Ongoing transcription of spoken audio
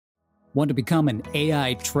Want to become an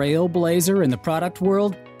AI trailblazer in the product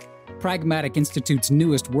world? Pragmatic Institute's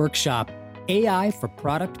newest workshop, AI for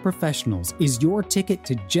Product Professionals, is your ticket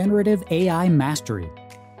to generative AI mastery.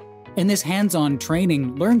 In this hands-on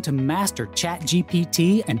training, learn to master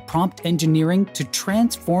ChatGPT and prompt engineering to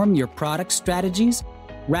transform your product strategies,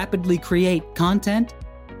 rapidly create content,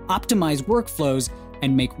 optimize workflows,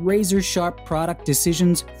 and make razor-sharp product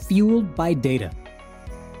decisions fueled by data.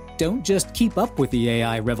 Don't just keep up with the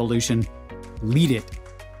AI revolution, lead it.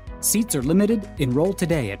 Seats are limited. Enroll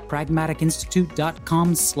today at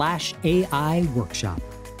pragmaticinstitute.com/AI workshop.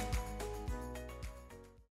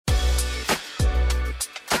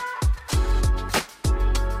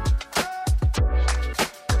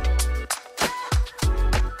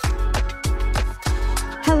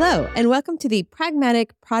 Hello, and welcome to the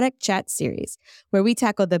Pragmatic Product Chat series, where we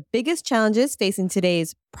tackle the biggest challenges facing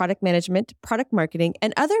today's product management, product marketing,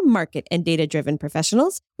 and other market and data-driven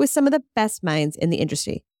professionals with some of the best minds in the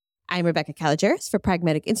industry. I'm Rebecca Caligeris for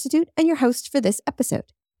Pragmatic Institute and your host for this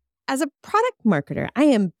episode. As a product marketer, I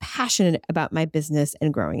am passionate about my business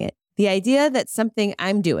and growing it. The idea that something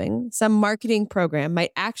I'm doing, some marketing program,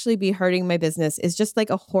 might actually be hurting my business is just like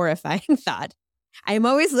a horrifying thought. I am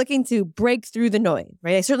always looking to break through the noise,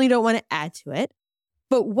 right? I certainly don't want to add to it.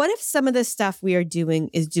 But what if some of the stuff we are doing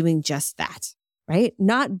is doing just that, right?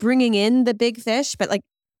 Not bringing in the big fish, but like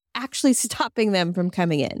actually stopping them from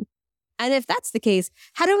coming in. And if that's the case,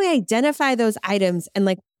 how do we identify those items and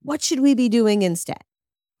like, what should we be doing instead?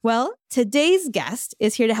 Well, today's guest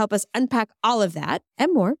is here to help us unpack all of that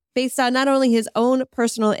and more based on not only his own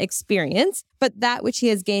personal experience, but that which he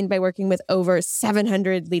has gained by working with over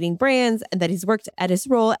 700 leading brands and that he's worked at his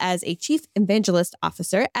role as a chief evangelist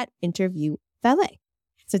officer at Interview Valet.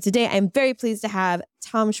 So today I'm very pleased to have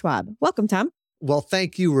Tom Schwab. Welcome, Tom. Well,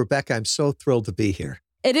 thank you, Rebecca. I'm so thrilled to be here.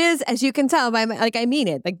 It is, as you can tell by I mean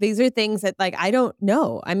it. Like these are things that I don't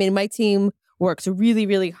know. I mean, my team works really,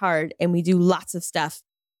 really hard and we do lots of stuff.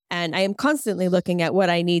 And I am constantly looking at what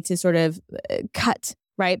I need to sort of cut,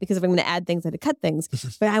 right? Because if I'm going to add things, I have to cut things.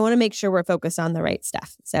 But I want to make sure we're focused on the right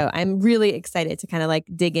stuff. So I'm really excited to kind of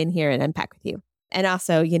dig in here and unpack with you. And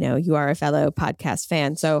also, you are a fellow podcast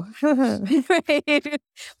fan. So right?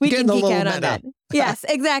 We can geek out on that. Yes,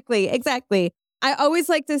 exactly. I always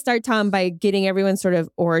like to start, Tom, by getting everyone's sort of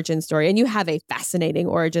origin story. And you have a fascinating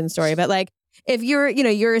origin story. But if you're a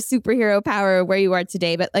superhero power where you are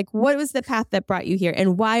today, but what was the path that brought you here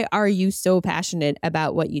and why are you so passionate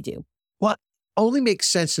about what you do? Well, it only makes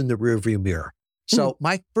sense in the rearview mirror. So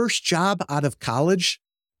my first job out of college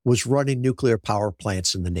was running nuclear power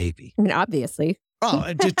plants in the Navy. I mean, obviously. Oh,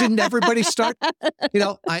 and didn't everybody start?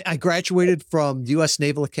 I graduated from the U.S.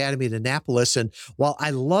 Naval Academy in Annapolis. And while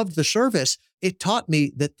I loved the service, it taught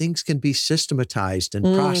me that things can be systematized in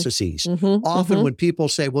processes. Often when people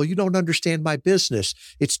say, well, you don't understand my business,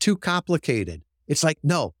 it's too complicated. It's like,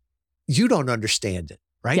 no, you don't understand it,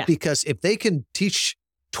 right? Yeah. Because if they can teach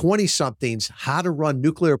 20-somethings how to run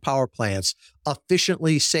nuclear power plants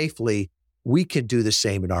efficiently, safely, we can do the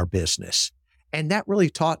same in our business. And that really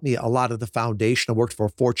taught me a lot of the foundation. I worked for a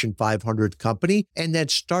Fortune 500 company and then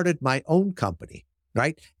started my own company,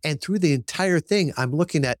 right? And through the entire thing, I'm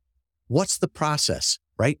looking at what's the process,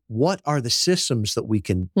 right? What are the systems that we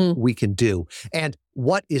can do? And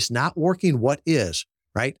what is not working, what is,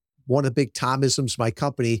 right? One of the big Thomisms my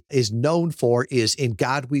company is known for is in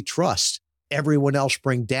God we trust. Everyone else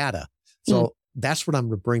bring data. So that's what I'm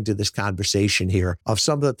going to bring to this conversation here of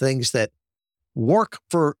some of the things that work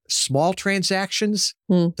for small transactions,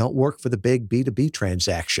 don't work for the big B2B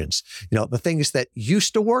transactions. The things that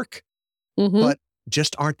used to work, but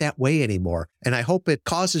just aren't that way anymore. And I hope it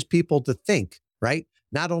causes people to think, right?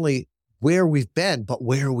 Not only where we've been, but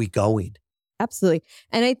where are we going? Absolutely.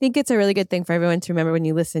 And I think it's a really good thing for everyone to remember when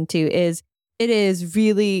you listen to is it is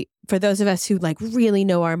really, for those of us who really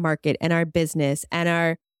know our market and our business and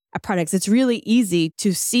our products, it's really easy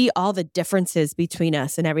to see all the differences between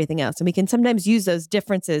us and everything else. And we can sometimes use those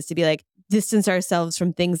differences to be distance ourselves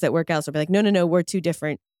from things that work elsewhere. Be no, we're too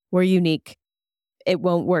different. We're unique. It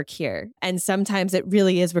won't work here. And sometimes it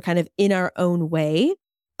really is, we're kind of in our own way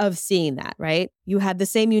of seeing that, right? You have the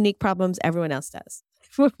same unique problems everyone else does.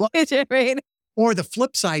 Right? Or the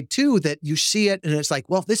flip side too, that you see it and it's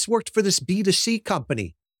well, this worked for this B2C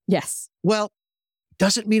company. Yes. Well,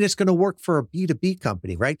 doesn't mean it's going to work for a B2B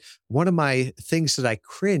company, right? One of my things that I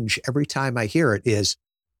cringe every time I hear it is,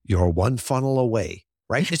 you're one funnel away,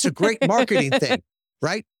 right? It's a great marketing thing,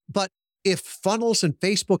 right? But if funnels and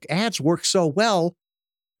Facebook ads work so well,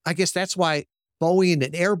 I guess that's why Boeing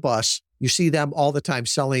and Airbus, you see them all the time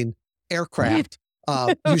selling aircraft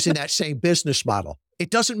using that same business model. It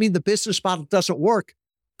doesn't mean the business model doesn't work,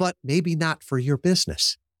 but maybe not for your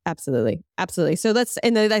business. Absolutely. Absolutely. So that's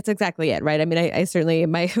exactly it, right? I mean, I certainly,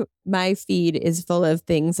 my feed is full of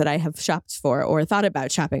things that I have shopped for or thought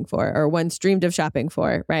about shopping for or once dreamed of shopping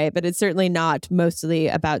for, right? But it's certainly not mostly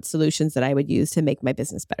about solutions that I would use to make my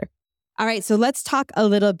business better. All right. So let's talk a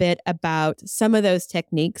little bit about some of those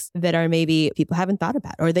techniques that are maybe people haven't thought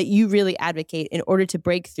about or that you really advocate in order to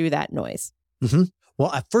break through that noise. Mm-hmm.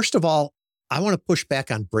 Well, first of all, I want to push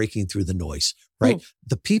back on breaking through the noise, right?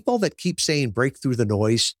 The people that keep saying break through the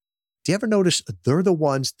noise, do you ever notice they're the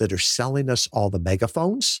ones that are selling us all the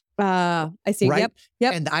megaphones? I see. Right?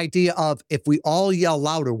 Yep. And the idea of if we all yell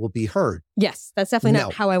louder, we'll be heard. Yes, that's definitely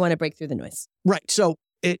not how I want to break through the noise. Right. So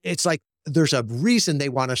it's like there's a reason they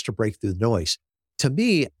want us to break through the noise. To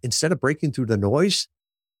me, instead of breaking through the noise,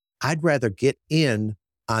 I'd rather get in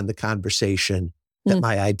on the conversation that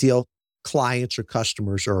my ideal clients or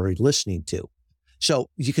customers are already listening to.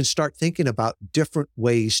 So you can start thinking about different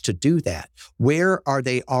ways to do that. Where are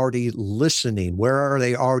they already listening? Where are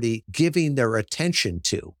they already giving their attention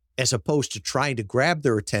to? As opposed to trying to grab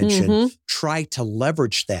their attention, try to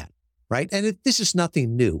leverage that, right? And this is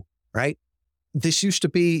nothing new, right? This used to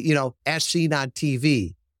be, as seen on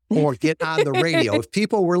TV or get on the radio. If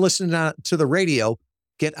people were listening to the radio,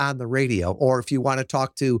 get on the radio. Or if you want to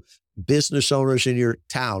talk to business owners in your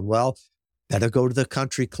town, well, better go to the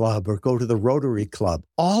country club or go to the Rotary Club.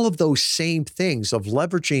 All of those same things of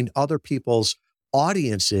leveraging other people's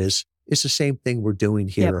audiences is the same thing we're doing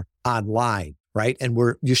here online, right? And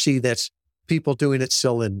you see that's people doing it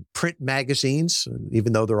still in print magazines,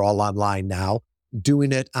 even though they're all online now,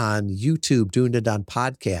 doing it on YouTube, doing it on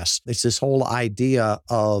podcasts. It's this whole idea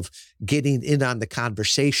of getting in on the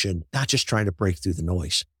conversation, not just trying to break through the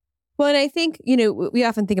noise. Well, and I think, we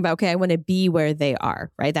often think about, okay, I want to be where they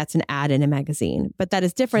are, right? That's an ad in a magazine, but that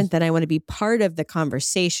is different than I want to be part of the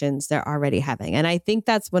conversations they're already having. And I think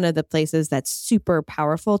that's one of the places that's super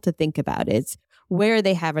powerful to think about is where are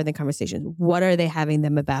they having the conversations? What are they having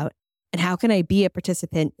them about? And how can I be a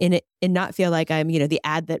participant in it and not feel like I'm, the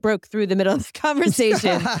ad that broke through the middle of the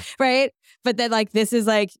conversation, right? But that this is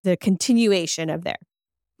the continuation of there.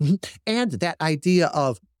 And that idea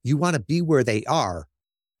of you want to be where they are.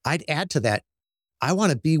 I'd add to that, I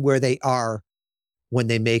want to be where they are when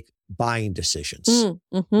they make buying decisions,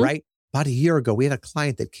 right? About a year ago, we had a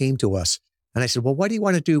client that came to us and I said, well, why do you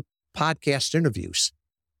want to do podcast interviews?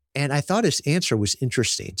 And I thought his answer was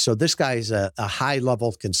interesting. So this guy is a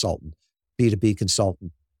high-level consultant, B2B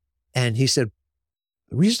consultant. And he said,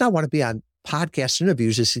 the reason I want to be on podcast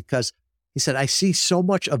interviews is because he said, I see so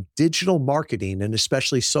much of digital marketing and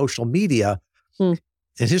especially social media. And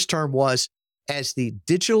his term was, as the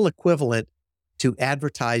digital equivalent to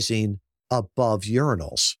advertising above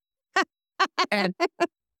urinals. And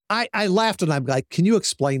I laughed and I'm like, can you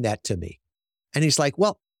explain that to me? And he's like,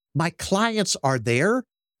 well, my clients are there,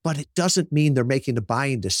 but it doesn't mean they're making a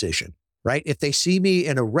buying decision, right? If they see me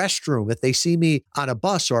in a restroom, if they see me on a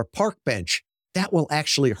bus or a park bench, that will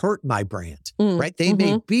actually hurt my brand, right? They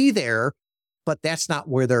may be there, but that's not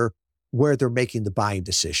where they're making the buying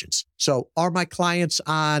decisions. So are my clients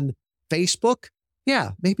on Facebook?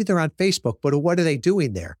 Yeah, maybe they're on Facebook, but what are they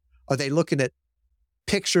doing there? Are they looking at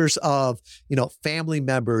pictures of, family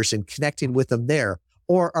members and connecting with them there?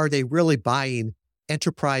 Or are they really buying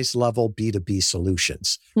enterprise level B2B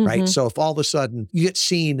solutions, right? So if all of a sudden you get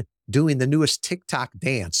seen doing the newest TikTok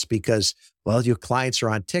dance because, well, your clients are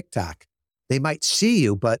on TikTok, they might see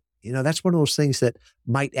you, but that's one of those things that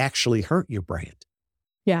might actually hurt your brand.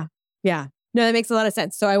 Yeah. No, that makes a lot of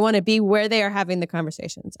sense. So I want to be where they are having the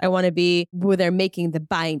conversations. I want to be where they're making the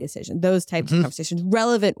buying decision, those types of conversations,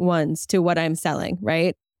 relevant ones to what I'm selling,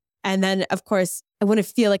 right? And then, of course, I want to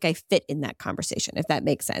feel like I fit in that conversation, if that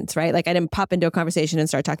makes sense, right? Like I didn't pop into a conversation and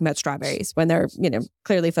start talking about strawberries when they're,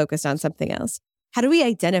 clearly focused on something else. How do we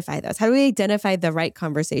identify those? How do we identify the right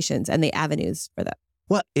conversations and the avenues for that?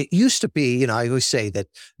 Well, it used to be, I always say that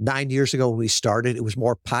 9 years ago when we started, it was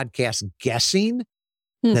more podcast guessing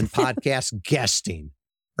than podcast guesting,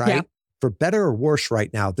 right? Yeah. For better or worse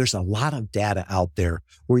right now, there's a lot of data out there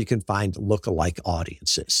where you can find lookalike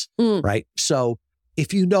audiences, right? So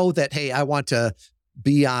if you know that, hey, I want to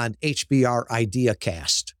be on HBR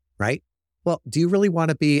IdeaCast, right? Well, do you really want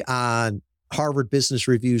to be on Harvard Business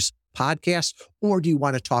Review's podcast, or do you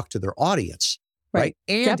want to talk to their audience, right?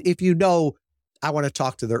 And if you know, I want to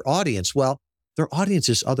talk to their audience, well, their audience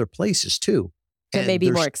is other places too. That may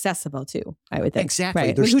be more accessible too, I would think. Exactly.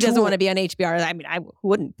 Right. Who doesn't want to be on HBR? I mean, I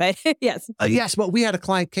wouldn't, but yes. Yes, but we had a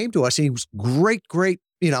client came to us and he was great,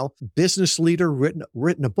 business leader,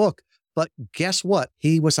 written a book. But guess what?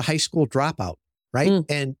 He was a high school dropout, right?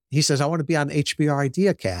 And he says, I want to be on HBR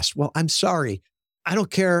IdeaCast. Well, I'm sorry. I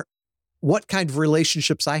don't care what kind of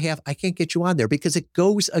relationships I have, I can't get you on there because it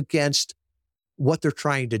goes against what they're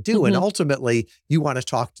trying to do. And ultimately, you want to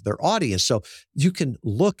talk to their audience. So you can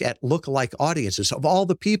look at lookalike audiences of all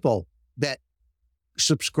the people that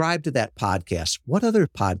subscribe to that podcast. What other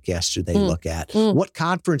podcasts do they look at? What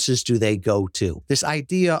conferences do they go to? This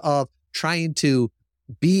idea of trying to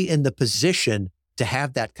be in the position to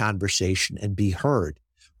have that conversation and be heard,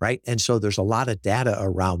 right? And so there's a lot of data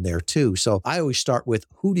around there too. So I always start with,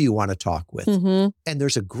 who do you want to talk with? And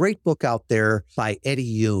there's a great book out there by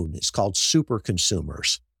Eddie Yoon. It's called Super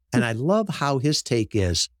Consumers. And I love how his take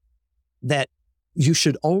is that you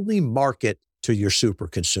should only market to your super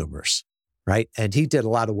consumers, right? And he did a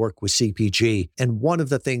lot of work with CPG. And one of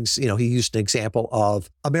the things, he used an example of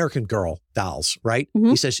American Girl dolls, right?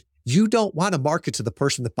 He says, you don't want to market to the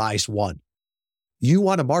person that buys one. You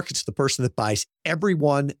want to market to the person that buys every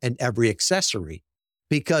one and every accessory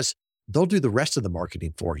because they'll do the rest of the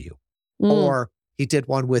marketing for you. Or he did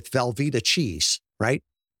one with Velveeta cheese, right?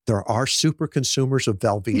 There are super consumers of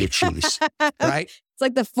Velveeta cheese, right? It's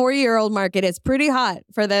like the 4-year-old market is pretty hot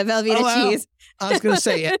for the Velveeta cheese. I was going to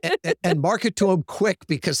say, and market to them quick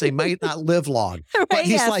because they might not live long. Right, but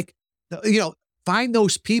he's like, find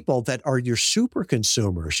those people that are your super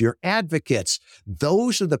consumers, your advocates.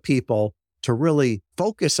 Those are the people to really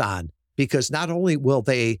focus on because not only will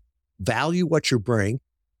they value what you bring,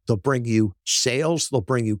 they'll bring you sales, they'll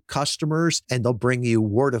bring you customers, and they'll bring you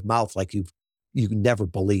word of mouth like you never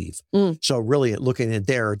believe. So really looking at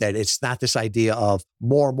there that it's not this idea of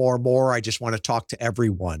more. I just want to talk to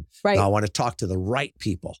everyone. Right. No, I want to talk to the right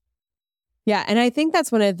people. Yeah. And I think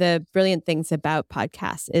that's one of the brilliant things about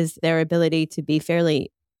podcasts is their ability to be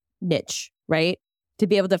fairly niche, right? To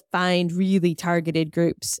be able to find really targeted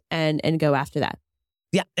groups and go after that.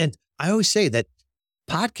 Yeah. And I always say that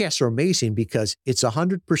podcasts are amazing because it's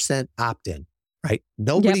 100% opt-in, right?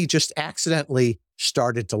 Nobody just accidentally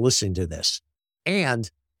started to listen to this. And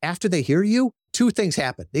after they hear you, two things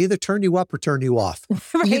happen. They either turn you up or turn you off.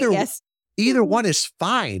 Right, Either one is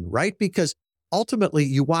fine, right? Because ultimately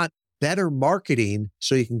you want better marketing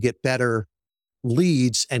so you can get better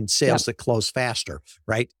leads and sales that close faster,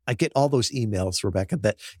 right? I get all those emails, Rebecca,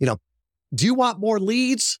 that, do you want more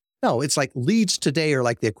leads? No, it's like leads today are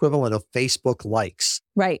like the equivalent of Facebook likes.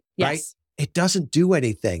 Right. Yes. Right? It doesn't do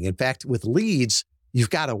anything. In fact, with leads, you've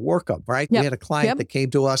got to work them, right? We had a client that came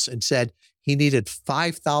to us and said he needed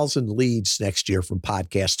 5,000 leads next year from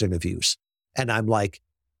podcast interviews. And I'm like,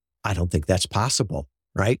 I don't think that's possible,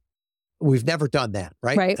 right? We've never done that,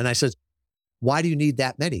 right? And I said, why do you need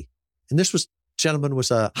that many? And this gentleman was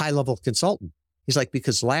a high-level consultant. He's like,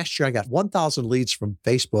 because last year I got 1,000 leads from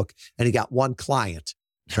Facebook and he got one client,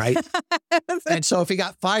 right? And so if he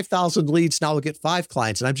got 5,000 leads, now we'll get 5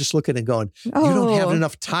 clients. And I'm just looking and going, you don't have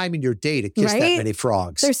enough time in your day to kiss that many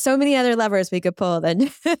frogs. There's so many other levers we could pull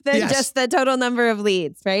than just the total number of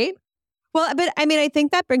leads, right? Well, but I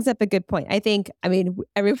think that brings up a good point.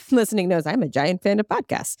 Everyone listening knows I'm a giant fan of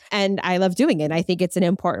podcasts and I love doing it. I think it's an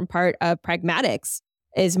important part of Pragmatics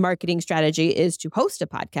is marketing strategy is to host a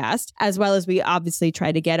podcast, as well as we obviously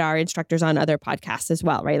try to get our instructors on other podcasts as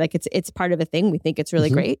well, right? Like it's part of a thing. We think it's really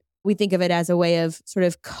great. We think of it as a way of sort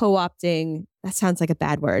of co-opting, that sounds like a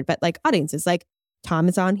bad word, but like audiences, like Tom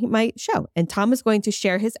is on my show and Tom is going to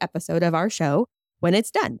share his episode of our show when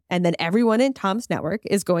it's done. And then everyone in Tom's network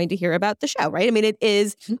is going to hear about the show, right? It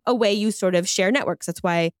is a way you sort of share networks. That's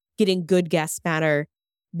why getting good guests matter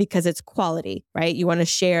because it's quality, right? You want to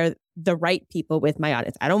share the right people with my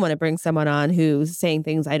audience. I don't want to bring someone on who's saying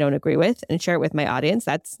things I don't agree with and share it with my audience.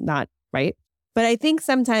 That's not right. But I think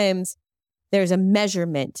sometimes there's a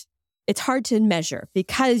measurement. It's hard to measure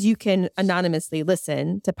because you can anonymously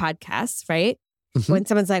listen to podcasts, right? When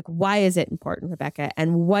someone's like, why is it important, Rebecca?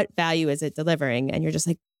 And what value is it delivering? And you're just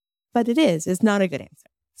like, but it's not a good answer.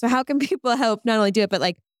 So how can people help not only do it, but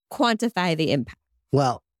like quantify the impact?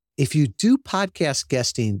 Well, if you do podcast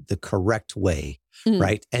guesting the correct way,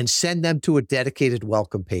 right, and send them to a dedicated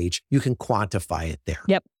welcome page, you can quantify it there.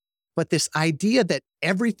 Yep. But this idea that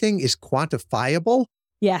everything is quantifiable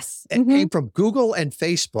came from Google and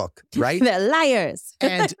Facebook, right? They're liars.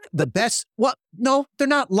 And the best, well, no, they're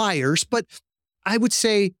not liars, but I would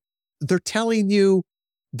say they're telling you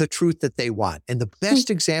the truth that they want. And the best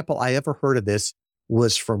example I ever heard of this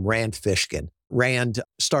was from Rand Fishkin. Rand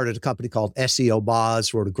started a company called SEO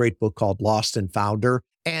Moz, wrote a great book called Lost and Founder.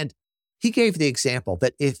 And he gave the example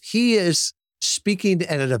that if he is speaking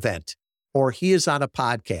at an event or he is on a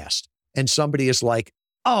podcast and somebody is like,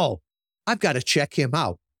 oh, I've got to check him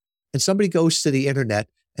out. And somebody goes to the internet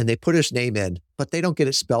and they put his name in, but they don't get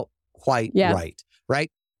it spelled quite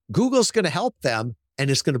right? Google's going to help them and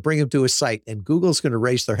it's going to bring them to a site, and Google's going to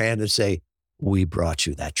raise their hand and say, we brought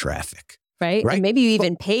you that traffic. Right. And maybe you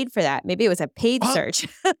even paid for that. Maybe it was a paid search.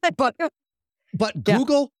 But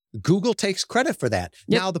Google takes credit for that.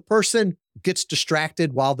 Yep. Now the person gets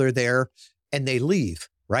distracted while they're there and they leave,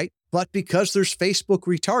 right? But because there's Facebook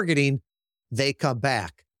retargeting, they come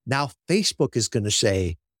back. Now Facebook is going to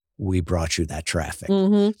say, we brought you that traffic.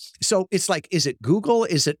 Mm-hmm. So it's like, is it Google?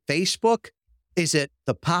 Is it Facebook? Is it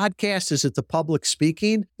the podcast? Is it the public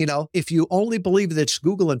speaking? If you only believe that it's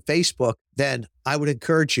Google and Facebook, then I would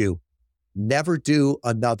encourage you, never do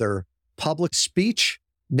another public speech,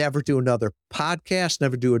 never do another podcast,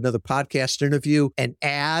 never do another podcast interview, an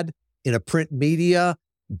ad in a print media,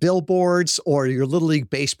 billboards, or your Little League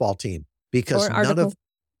baseball team, because or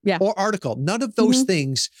article. None of those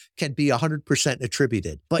things can be 100%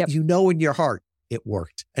 attributed, but you know in your heart it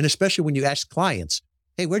worked. And especially when you ask clients,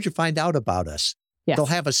 hey, where'd you find out about us? Yes. They'll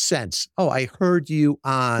have a sense. Oh, I heard you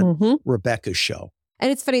on Rebecca's show.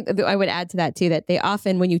 And it's funny, I would add to that too, that they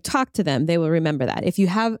often, when you talk to them, they will remember that. If you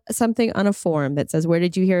have something on a form that says, where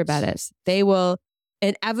did you hear about us? They will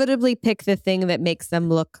inevitably pick the thing that makes them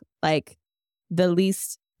look like the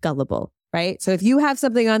least gullible, right? So if you have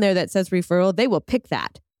something on there that says referral, they will pick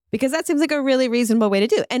that, because that seems like a really reasonable way to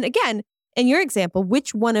do it. And again, in your example,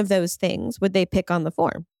 which one of those things would they pick on the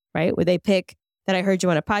form, right? Would they pick that I heard you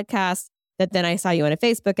on a podcast, that then I saw you on a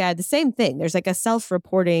Facebook ad? The same thing. There's like a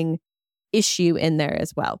self-reporting issue in there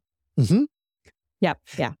as well. Mm-hmm. Yeah.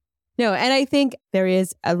 No, and I think there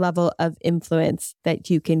is a level of influence that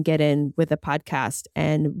you can get in with a podcast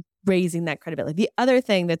and raising that credibility. The other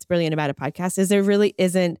thing that's brilliant about a podcast is there really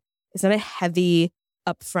isn't, it's not a heavy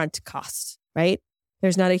upfront cost, right?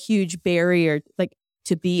 There's not a huge barrier like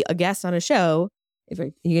to be a guest on a show. If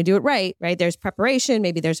you can do it right? There's preparation,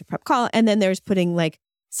 maybe there's a prep call, and then there's putting like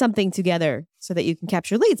something together so that you can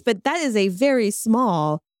capture leads. But that is a very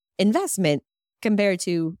small investment compared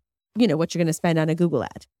to, what you're going to spend on a Google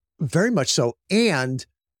ad. Very much so. And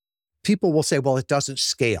people will say, well, it doesn't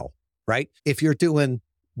scale, right? If you're doing,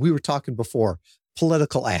 we were talking before,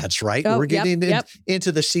 political ads, right? We're getting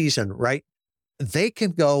into the season, right? They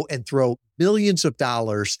can go and throw millions of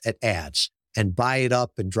dollars at ads and buy it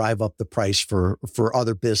up and drive up the price for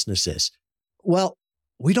other businesses. Well,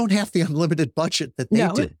 we don't have the unlimited budget that they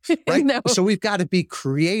do, right? No. So we've got to be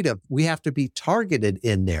creative. We have to be targeted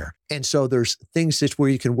in there. And so there's things that's where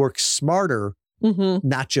you can work smarter,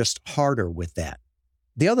 not just harder with that.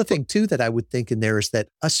 The other thing too that I would think in there is that,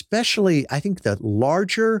 especially I think the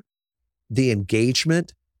larger the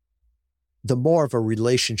engagement, the more of a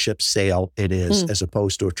relationship sale it is as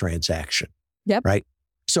opposed to a transaction. Yep. Right.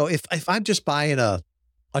 So if I'm just buying a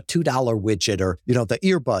 $2 widget or, the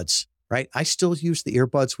earbuds, right? I still use the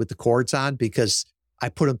earbuds with the cords on because I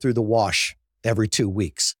put them through the wash every 2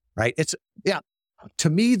 weeks, right? To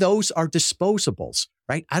me, those are disposables,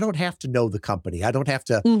 right? I don't have to know the company. I don't have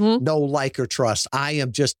to know, like, or trust. I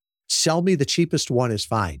am just, sell me the cheapest one is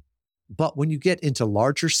fine. But when you get into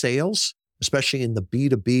larger sales, especially in the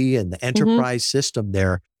B2B and the enterprise system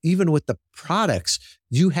there, even with the products,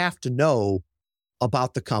 you have to know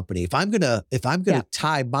about the company. If I'm gonna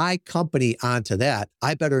tie my company onto that,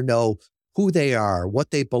 I better know who they are,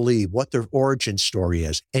 what they believe, what their origin story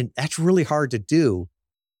is. And that's really hard to do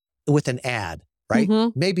with an ad, right?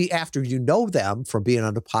 Maybe after you know them from being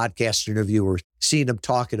on a podcast interview or seeing them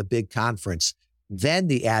talk at a big conference, then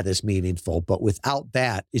the ad is meaningful. But without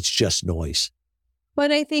that, it's just noise.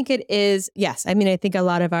 Well, I think it is, yes. I mean, I think a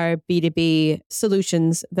lot of our B2B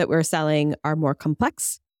solutions that we're selling are more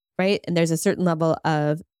complex, right? And there's a certain level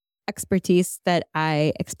of expertise that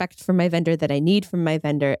I expect from my vendor, that I need from my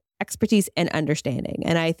vendor, expertise and understanding.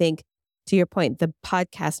 And I think, to your point, the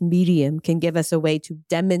podcast medium can give us a way to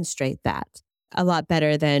demonstrate that a lot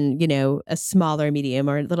better than, a smaller medium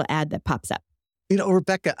or a little ad that pops up.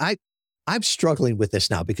 Rebecca, I'm struggling with this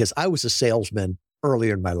now because I was a salesman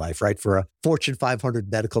earlier in my life, right, for a Fortune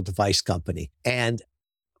 500 medical device company. And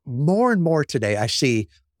more today, I see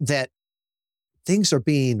that things are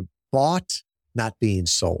being bought, not being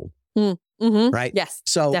sold. Right? Yes,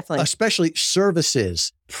 so definitely. Especially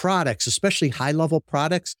services, products, especially high-level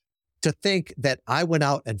products, to think that I went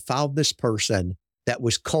out and found this person that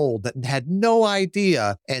was cold, that had no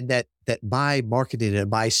idea, and that my marketing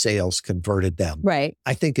and my sales converted them. Right.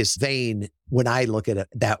 I think is vain when I look at it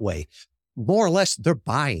that way. More or less, they're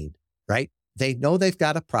buying, right? They know they've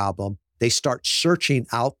got a problem. They start searching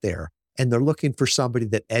out there, and they're looking for somebody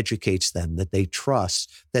that educates them, that they trust,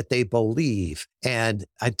 that they believe. And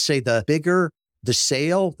I'd say the bigger the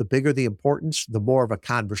sale, the bigger the importance, the more of a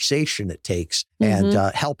conversation it takes and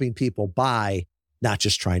helping people buy, not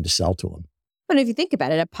just trying to sell to them. And if you think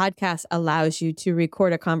about it, a podcast allows you to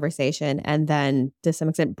record a conversation and then to some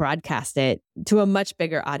extent broadcast it to a much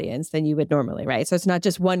bigger audience than you would normally, right? So it's not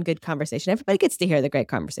just one good conversation. Everybody gets to hear the great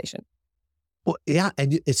conversation. Well, yeah.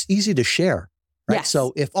 And it's easy to share, right? Yes.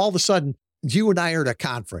 So if all of a sudden you and I are at a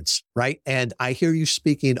conference, right? And I hear you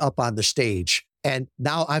speaking up on the stage, and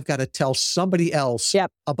now I've got to tell somebody else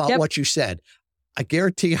about what you said. I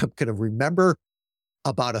guarantee I'm going to remember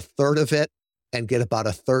about a third of it and get about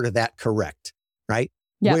a third of that correct, right?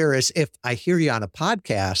 Yep. Whereas if I hear you on a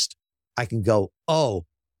podcast, I can go, oh,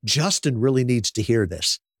 Justin really needs to hear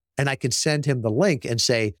this. And I can send him the link and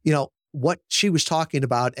say, what she was talking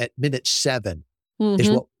about at minute 7 is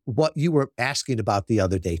what you were asking about the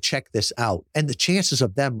other day. Check this out. And the chances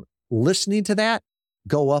of them listening to that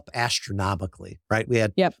go up astronomically, right? We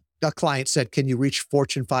had a client said, can you reach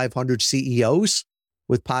Fortune 500 CEOs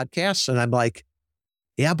with podcasts? And I'm like,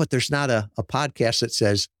 yeah, but there's not a podcast that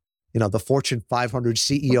says, the Fortune 500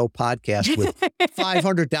 CEO podcast with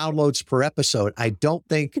 500 downloads per episode. I don't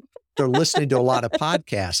think they're listening to a lot of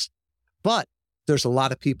podcasts, but there's a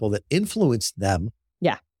lot of people that influence them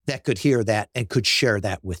that could hear that and could share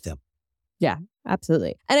that with them. Yeah,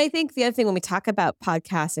 absolutely. And I think the other thing when we talk about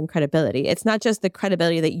podcasts and credibility, it's not just the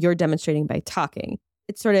credibility that you're demonstrating by talking.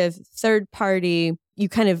 It's sort of third party. You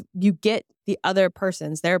get the other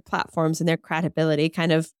person's, their platforms and their credibility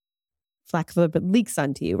kind of leaks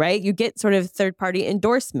onto you, right? You get sort of third party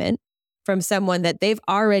endorsement from someone that they've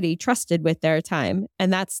already trusted with their time.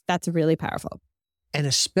 And that's really powerful. And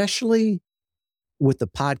especially with the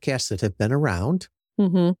podcasts that have been around,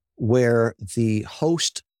 where the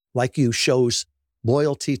host, like you, shows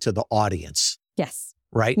loyalty to the audience. Yes.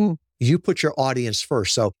 Right? You put your audience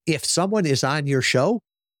first. So if someone is on your show,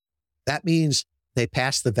 that means they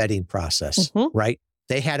passed the vetting process, right?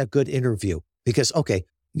 They had a good interview because, okay,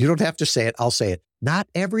 you don't have to say it. I'll say it. Not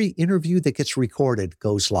every interview that gets recorded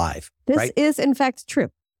goes live. This is in fact true.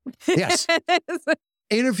 Yes.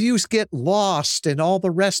 Interviews get lost and all the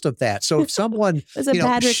rest of that. So if someone... It's a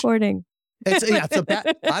bad recording. It's a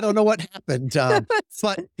bad... I don't know what happened.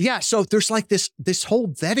 But yeah, so there's like this whole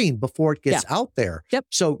vetting before it gets out there. Yep.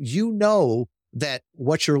 So that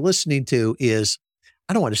what you're listening to is,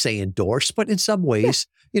 I don't want to say endorsed, but in some ways,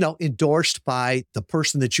 endorsed by the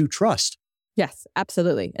person that you trust. Yes,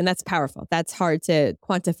 absolutely. And that's powerful. That's hard to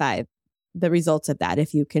quantify the results of that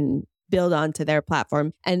if you can build onto their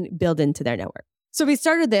platform and build into their network. So we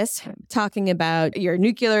started this talking about your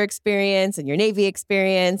nuclear experience and your Navy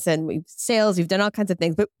experience and sales. You've done all kinds of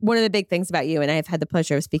things. But one of the big things about you, and I've had the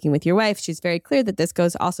pleasure of speaking with your wife, she's very clear that this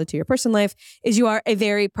goes also to your personal life, is you are a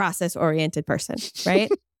very process-oriented person,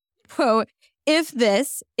 right? So if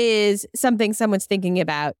this is something someone's thinking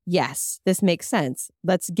about, yes, this makes sense.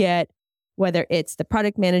 Let's get, whether it's the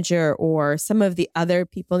product manager or some of the other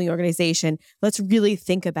people in the organization, let's really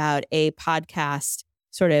think about a podcast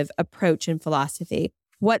sort of approach and philosophy.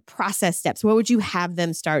 What process steps, what would you have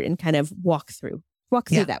them start and kind of walk through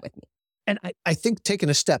that with me? And I think taking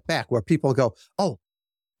a step back where people go, oh,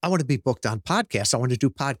 I want to be booked on podcasts. I want to do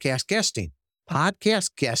podcast guesting.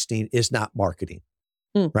 Podcast guesting is not marketing,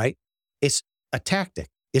 right? It's a tactic.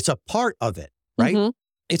 It's a part of it, right?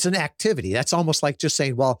 It's an activity. That's almost like just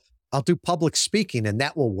saying, well, I'll do public speaking and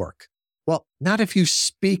that will work. Well, not if you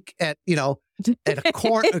speak at a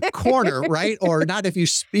corner, right? Or not if you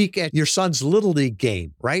speak at your son's Little League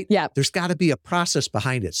game, right? Yeah. There's got to be a process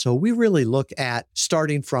behind it. So we really look at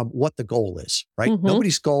starting from what the goal is, right?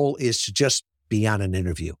 Nobody's goal is to just be on an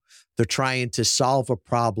interview. They're trying to solve a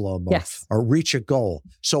problem or reach a goal.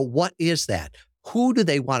 So what is that? Who do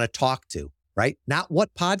they want to talk to, right? Not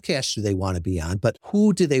what podcast do they want to be on, but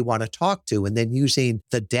who do they want to talk to? And then using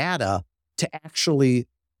the data to actually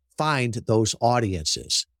find those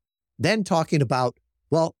audiences. Then talking about,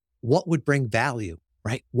 well, what would bring value,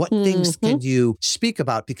 right? What things can you speak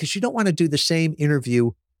about? Because you don't want to do the same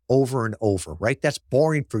interview over and over, right? That's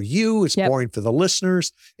boring for you. It's boring for the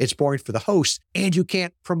listeners. It's boring for the host. And you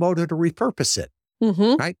can't promote it or repurpose it,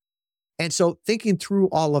 right? And so thinking through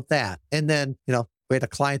all of that. And then, we had a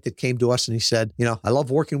client that came to us and he said, I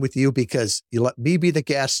love working with you because you let me be the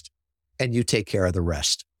guest and you take care of the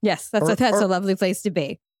rest. Yes, that's a lovely place to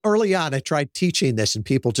be. Early on, I tried teaching this and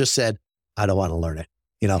people just said, I don't want to learn it.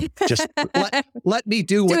 Just let me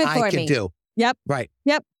do what I can do. Yep. Right.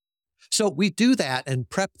 Yep. So we do that and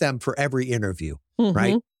prep them for every interview,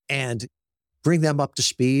 right? And bring them up to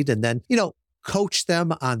speed and then, coach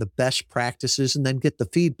them on the best practices and then get the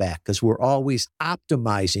feedback because we're always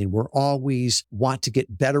optimizing. We're always want to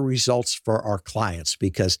get better results for our clients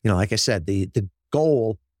because, like I said, the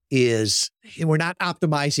goal is we're not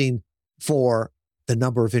optimizing for the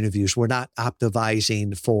number of interviews. We're not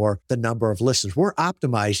optimizing for the number of listens. We're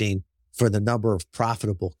optimizing for the number of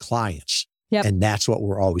profitable clients. Yep. And that's what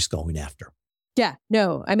we're always going after. Yeah,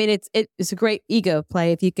 no, I mean, it's a great ego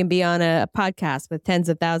play if you can be on a podcast with tens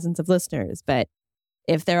of thousands of listeners. But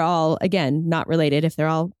if they're all, again, not related, if they're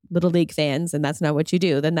all Little League fans and that's not what you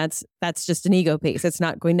do, then that's just an ego piece. It's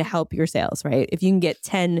not going to help your sales, right? If you can get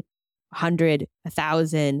 10, 100,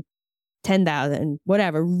 1,000, 10,000,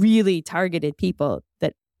 whatever, really targeted people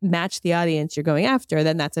that match the audience you're going after,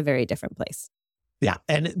 then that's a very different place. Yeah.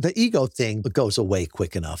 And the ego thing goes away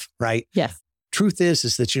quick enough, right? Yes. Truth is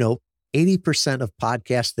that, 80% of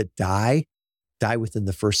podcasts that die within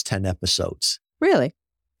the first 10 episodes. Really?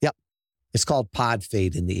 Yep. It's called pod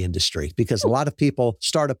fade in the industry because a lot of people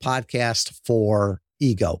start a podcast for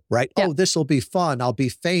ego, right? Yep. Oh, this will be fun. I'll be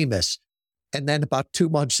famous. And then about 2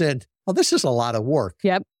 months in, oh, this is a lot of work.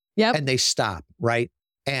 Yep. And they stop, right?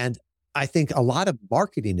 And I think a lot of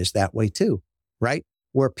marketing is that way too, right?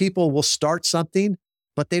 Where people will start something,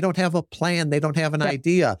 but they don't have a plan. They don't have an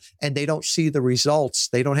idea and they don't see the results.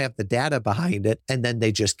 They don't have the data behind it. And then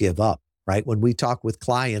they just give up, right? When we talk with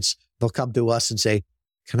clients, they'll come to us and say,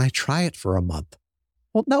 can I try it for a month?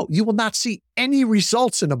 Well, no, you will not see any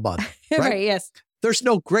results in a month. Right? Yes. There's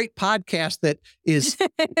no great podcast that is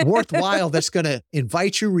worthwhile that's going to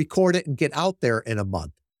invite you, record it, and get out there in a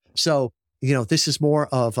month. So, this is more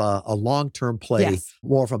of a long-term play,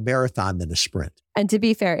 more of a marathon than a sprint. And to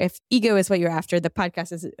be fair, if ego is what you're after, the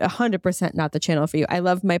podcast is 100% not the channel for you. I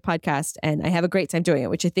love my podcast and I have a great time doing it,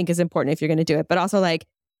 which I think is important if you're going to do it. But also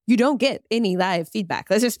you don't get any live feedback.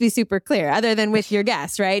 Let's just be super clear, other than with your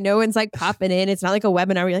guests, right? No one's popping in. It's not like a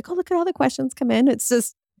webinar where you're like, oh, look at all the questions come in. It's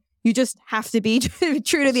just, you just have to be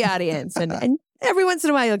true to the audience. And every once in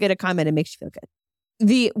a while, you'll get a comment and makes you feel good.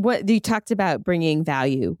 What you talked about bringing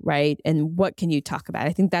value, right? And what can you talk about?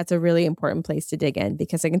 I think that's a really important place to dig in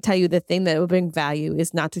because I can tell you the thing that will bring value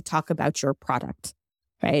is not to talk about your product,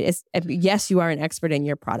 right? Yes, you are an expert in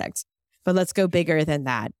your product, but let's go bigger than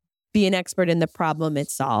that. Be an expert in the problem it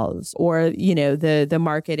solves or, the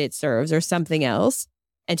market it serves or something else.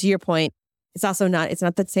 And to your point, it's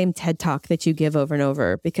not the same TED talk that you give over and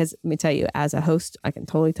over because let me tell you, as a host, I can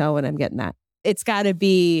totally tell when I'm getting that. It's got to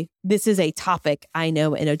be, this is a topic I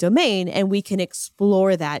know in a domain, and we can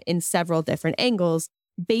explore that in several different angles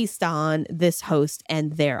based on this host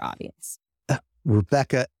and their audience.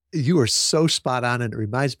 Rebecca, you are so spot on. And it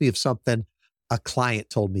reminds me of something a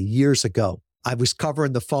client told me years ago. I was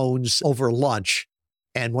covering the phones over lunch,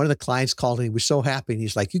 and one of the clients called and he was so happy. And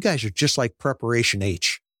he's like, you guys are just like Preparation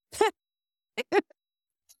H.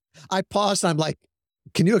 I paused. I'm like,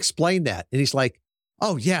 can you explain that? And he's like,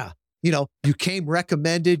 oh, yeah. You came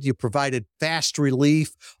recommended, you provided fast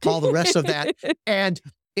relief, all the rest of that. And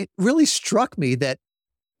it really struck me that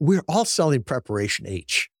we're all selling Preparation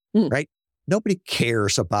H, right? Nobody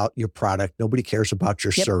cares about your product. Nobody cares about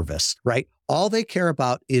your service, right? All they care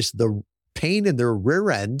about is the pain in their rear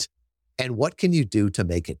end and what can you do to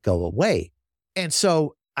make it go away. And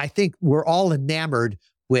so I think we're all enamored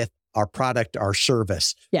with our product, our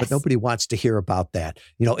service, but nobody wants to hear about that.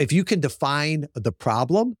 If you can define the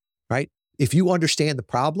problem, right? If you understand the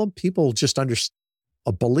problem, people just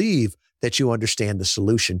believe that you understand the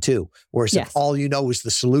solution too. Whereas if all you know is the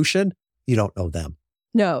solution, you don't know them.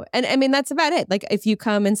 No. And I mean, that's about it. If you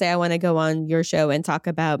come and say, I want to go on your show and talk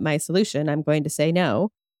about my solution, I'm going to say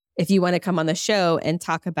no. If you want to come on the show and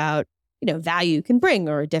talk about, value you can bring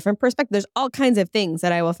or a different perspective, there's all kinds of things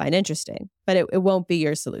that I will find interesting, but it won't be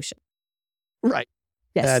your solution. Right.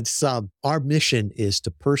 Yes. That's our mission is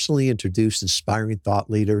to personally introduce inspiring thought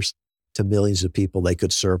leaders to millions of people they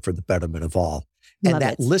could serve for the betterment of all. And Love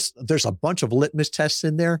that it. list, there's a bunch of litmus tests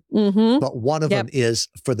in there, but one of them is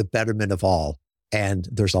for the betterment of all. And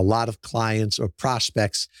there's a lot of clients or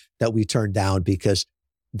prospects that we turn down because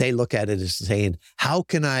they look at it as saying, how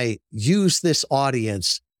can I use this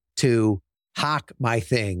audience to hawk my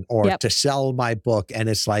thing or to sell my book? And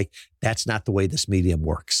it's like, that's not the way this medium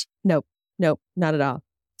works. Nope, not at all.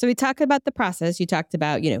 So we talked about the process. You talked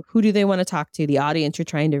about, who do they want to talk to, the audience you're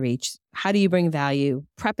trying to reach. How do you bring value,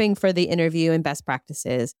 prepping for the interview and best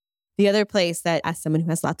practices. The other place that as someone who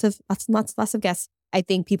has lots of guests, I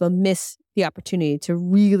think people miss the opportunity to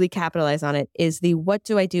really capitalize on it is the what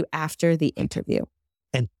do I do after the interview?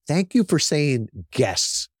 And thank you for saying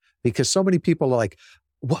guests, because so many people are like,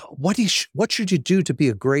 what should you do to be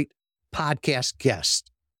a great podcast guest?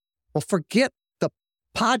 Well, forget the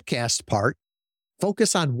podcast part.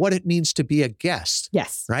 Focus on what it means to be a guest.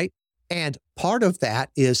 Yes. Right. And part of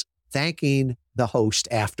that is thanking the host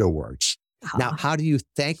afterwards. Now, how do you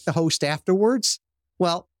thank the host afterwards?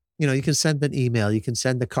 Well, You can send an email, you can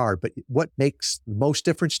send the card, but what makes the most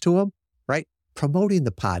difference to them, right? Promoting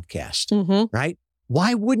the podcast, right?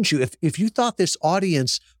 Why wouldn't you? If you thought this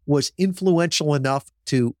audience was influential enough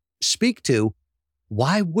to speak to,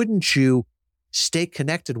 why wouldn't you stay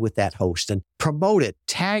connected with that host and promote it,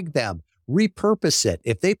 tag them, repurpose it?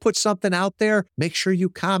 If they put something out there, make sure you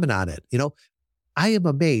comment on it. I am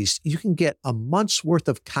amazed. You can get a month's worth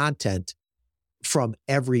of content from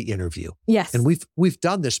every interview. Yes. And we've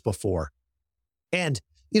done this before. And,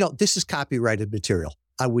 this is copyrighted material.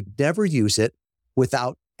 I would never use it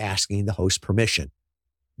without asking the host permission.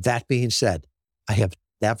 That being said, I have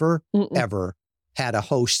never, ever had a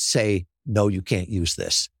host say, no, you can't use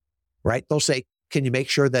this, right? They'll say, can you make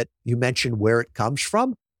sure that you mention where it comes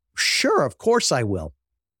from? Sure, of course I will.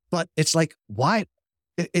 But it's like, why?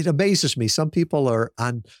 It amazes me. Some people are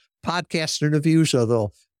on podcast interviews or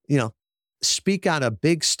they'll, speak on a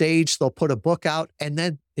big stage. They'll put a book out and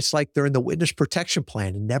then it's like they're in the witness protection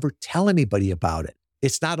plan and never tell anybody about it.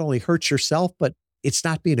 It's not only hurts yourself, but it's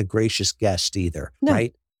not being a gracious guest either,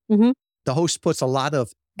 right? The host puts a lot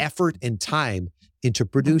of effort and time into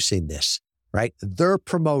producing this, right? They're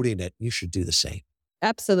promoting it. You should do the same.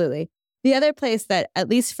 Absolutely. The other place that, at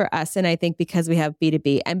least for us, and I think because we have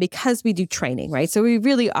B2B and because we do training, right? So we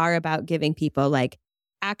really are about giving people like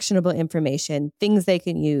actionable information, things they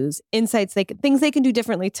can use, insights, things they can do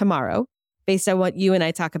differently tomorrow based on what you and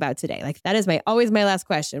I talk about today. Like that is always my last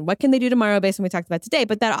question. What can they do tomorrow based on what we talked about today?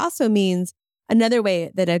 But that also means another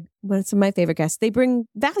way that one of my favorite guests, they bring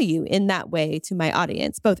value in that way to my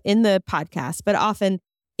audience, both in the podcast, but often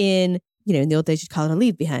in the old days, you'd call it a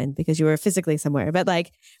leave behind because you were physically somewhere, but a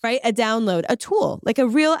download, a tool, like a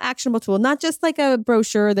real actionable tool, not just like a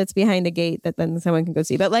brochure that's behind a gate that then someone can go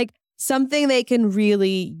see, but like something they can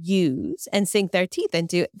really use and sink their teeth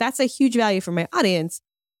into. That's a huge value for my audience.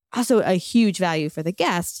 Also a huge value for the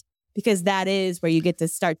guest, because that is where you get to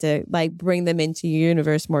start to bring them into your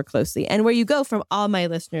universe more closely and where you go from all my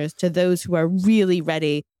listeners to those who are really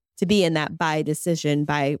ready to be in that buy decision,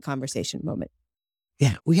 buy conversation moment.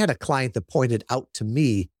 Yeah, we had a client that pointed out to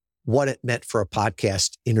me what it meant for a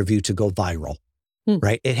podcast interview to go viral,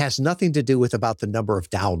 right? It has nothing to do with about the number of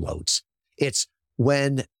downloads. It's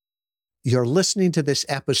when you're listening to this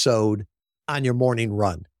episode on your morning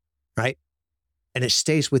run, right? And it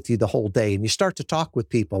stays with you the whole day. And you start to talk with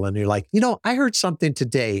people and you're like, I heard something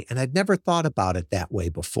today and I'd never thought about it that way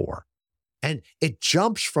before. And it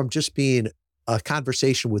jumps from just being a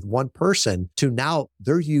conversation with one person to now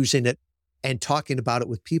they're using it and talking about it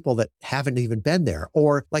with people that haven't even been there.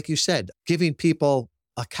 Or like you said, giving people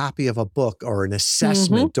a copy of a book or an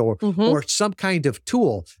assessment or some kind of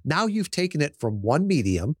tool. Now you've taken it from one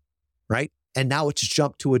medium, right? And now it's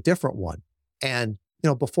jumped to a different one. And,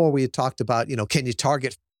 before we had talked about, can you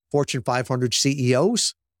target Fortune 500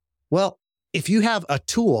 CEOs? Well, if you have a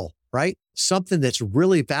tool, right? Something that's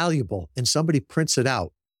really valuable and somebody prints it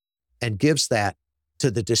out and gives that to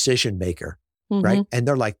the decision maker, right? And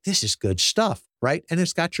they're like, this is good stuff, right? And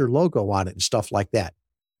it's got your logo on it and stuff like that.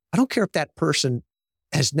 I don't care if that person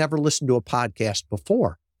has never listened to a podcast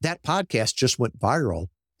before. That podcast just went viral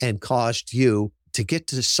and caused you to get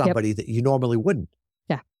to somebody that you normally wouldn't.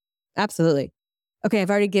 Yeah, absolutely. Okay,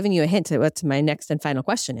 I've already given you a hint to what my next and final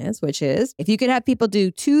question is, which is, if you could have people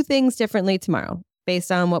do 2 things differently tomorrow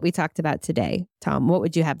based on what we talked about today, Tom, what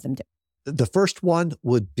would you have them do? The first one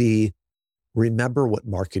would be remember what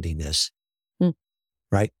marketing is,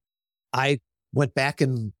 right? I went back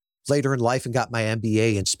and later in life and got my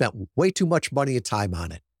MBA and spent way too much money and time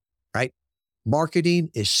on it, right?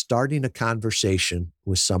 Marketing is starting a conversation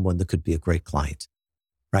with someone that could be a great client,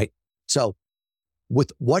 right? So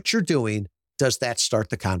with what you're doing, does that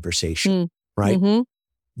start the conversation, right?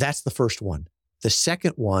 That's the first one. The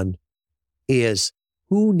second one is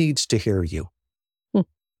who needs to hear you,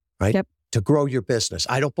 right? To grow your business.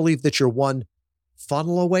 I don't believe that you're one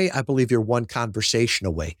funnel away. I believe you're one conversation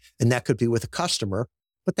away. And that could be with a customer,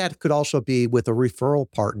 but that could also be with a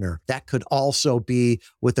referral partner. That could also be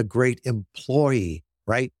with a great employee,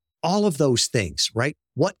 right? All of those things, right?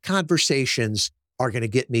 What conversations are going to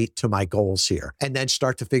get me to my goals here? And then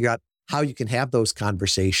start to figure out how you can have those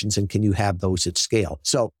conversations and can you have those at scale?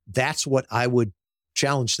 So that's what I would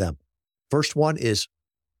challenge them. First one is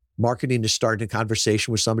marketing is starting a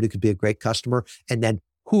conversation with somebody who could be a great customer. And then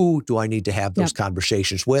who do I need to have those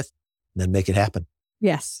conversations with? And then make it happen.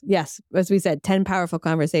 Yes. As we said, 10 powerful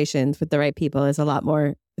conversations with the right people is a lot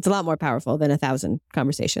more powerful than 1,000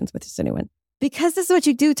 conversations with just anyone. Because this is what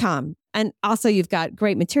you do, Tom. And also you've got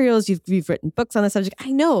great materials. You've written books on the subject.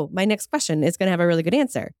 I know my next question is going to have a really good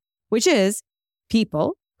answer, which is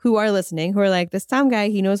people who are listening, who are like, this Tom guy,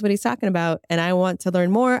 he knows what he's talking about, and I want to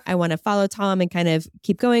learn more, I want to follow Tom and kind of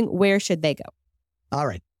keep going, where should they go? All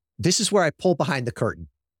right. This is where I pull behind the curtain,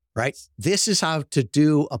 right? This is how to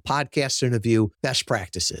do a podcast interview best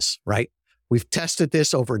practices, right? We've tested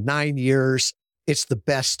this over 9 years. It's the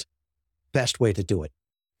best way to do it.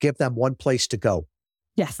 Give them one place to go.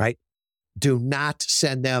 Yes. Right? Do not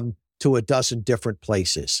send them to a dozen different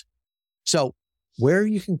places. So where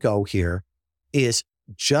you can go here is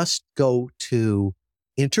just go to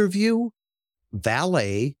interviewvalet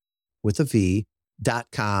with a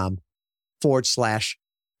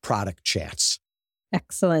v.com/product chats.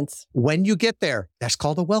 Excellent. When you get there, that's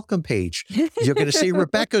called a welcome page. You're going to see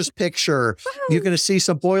Rebecca's picture. You're going to see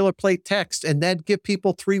some boilerplate text, and then give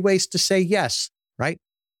people 3 ways to say yes, right?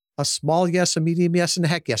 A small yes, a medium yes, and a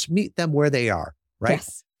heck yes. Meet them where they are, right?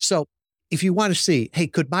 Yes. So if you want to see, hey,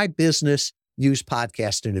 could my business use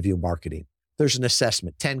podcast interview marketing? There's an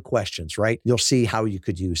assessment, 10 questions, right? You'll see how you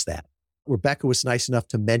could use that. Rebecca was nice enough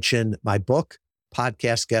to mention my book,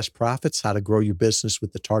 Podcast Guest Profits, How to Grow Your Business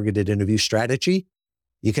with the Targeted Interview Strategy.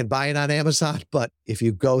 You can buy it on Amazon, but if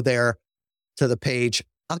you go there to the page,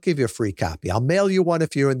 I'll give you a free copy. I'll mail you one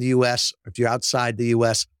if you're in the US. If you're outside the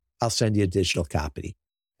US, I'll send you a digital copy.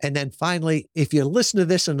 And then finally, if you listen to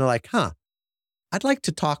this and they're like, I'd like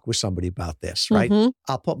to talk with somebody about this, right? Mm-hmm.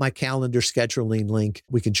 I'll put my calendar scheduling link.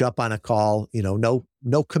 We can jump on a call,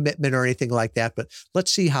 no commitment or anything like that. But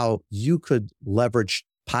let's see how you could leverage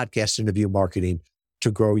podcast interview marketing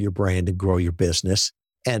to grow your brand and grow your business.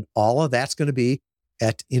 And all of that's going to be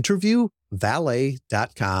at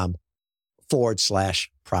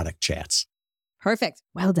interviewvalet.com/product chats. Perfect.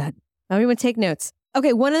 Well done. Everyone take notes.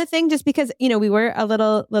 Okay, one other thing, just because, we were a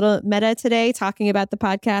little meta today talking about the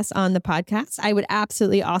podcast on the podcast. I would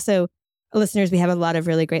absolutely also, listeners, we have a lot of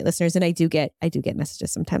really great listeners, and I do get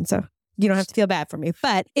messages sometimes, so you don't have to feel bad for me.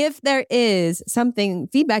 But if there is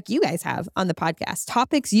feedback you guys have on the podcast,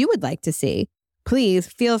 topics you would like to see, please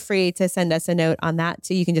feel free to send us a note on that.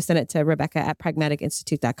 So you can just send it to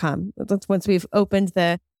Rebecca@pragmaticinstitute.com. Once we've opened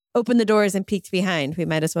the doors and peeked behind, we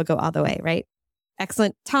might as well go all the way, right?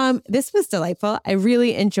 Excellent. Tom, this was delightful. I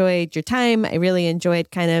really enjoyed your time. I really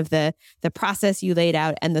enjoyed kind of the process you laid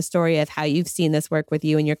out and the story of how you've seen this work with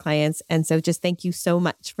you and your clients. And so just thank you so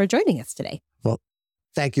much for joining us today. Well,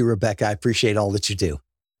 thank you, Rebecca. I appreciate all that you do.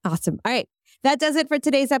 Awesome. All right. That does it for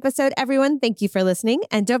today's episode, everyone. Thank you for listening.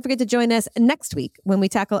 And don't forget to join us next week when we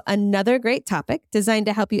tackle another great topic designed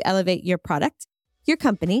to help you elevate your product, your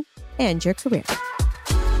company, and your career.